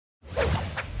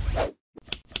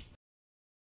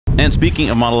And speaking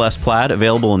of Model S Plaid,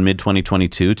 available in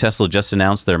mid-2022, Tesla just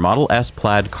announced their Model S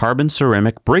Plaid carbon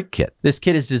ceramic brake kit. This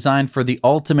kit is designed for the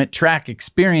ultimate track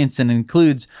experience and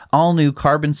includes all new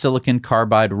carbon silicon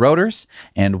carbide rotors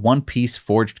and one-piece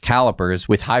forged calipers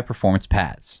with high-performance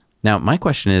pads. Now, my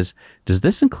question is, does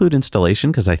this include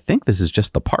installation? Because I think this is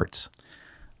just the parts.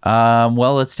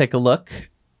 Well, let's take a look.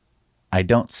 I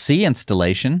don't see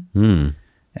installation.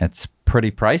 It's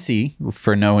pretty pricey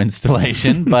for no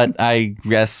installation, but I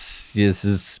guess this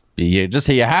is you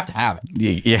have to have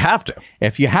it. You have to.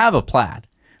 If you have a Plaid,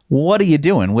 what are you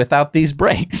doing without these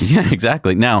brakes? Yeah,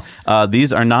 exactly. Now,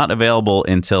 these are not available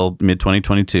until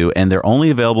mid-2022, and they're only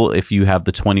available if you have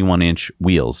the 21-inch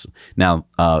wheels. Now,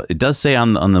 it does say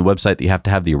on the website that you have to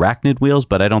have the Arachnid wheels,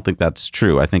 but I don't think that's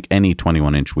true. I think any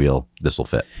 21-inch wheel, this will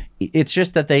fit. It's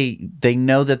just that they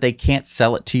know that they can't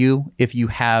sell it to you if you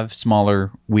have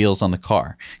smaller wheels on the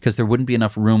car, because there wouldn't be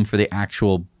enough room for the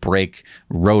actual brake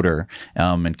rotor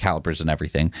and calipers and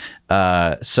everything.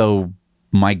 So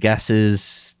my guess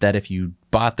is that if you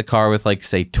bought the car with, like,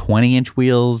 say, 20-inch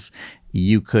wheels,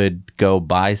 you could go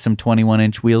buy some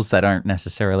 21-inch wheels that aren't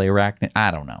necessarily Arachnid. I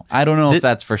don't know. I don't know if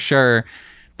that's for sure.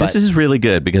 This is really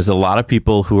good because a lot of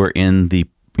people who are in the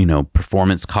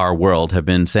performance car world have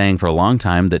been saying for a long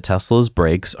time that Tesla's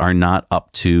brakes are not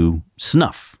up to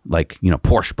snuff, like,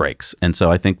 Porsche brakes. And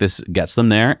so I think this gets them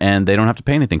there, and they don't have to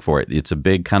pay anything for it. It's a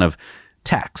big kind of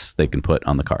tax they can put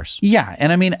on the cars. Yeah,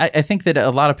 and I mean, I think that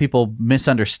a lot of people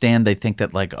misunderstand. They think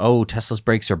that, like, oh, Tesla's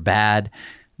brakes are bad.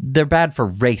 They're bad for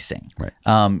racing. Right.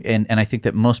 And I think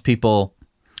that most people...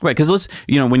 Right, because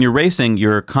when you're racing,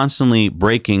 you're constantly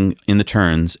braking in the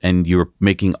turns, and you're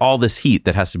making all this heat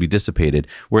that has to be dissipated.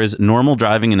 Whereas normal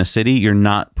driving in a city, you're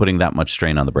not putting that much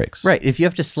strain on the brakes. Right. If you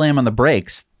have to slam on the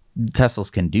brakes,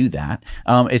 Teslas can do that.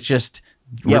 It's just...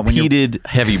 repeated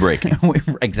heavy braking.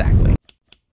 Exactly.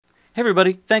 Hey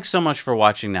everybody, thanks so much for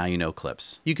watching Now You Know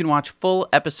Clips. You can watch full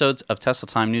episodes of Tesla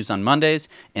Time News on Mondays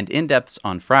and in-depths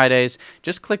on Fridays.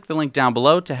 Just click the link down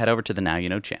below to head over to the Now You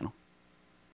Know channel.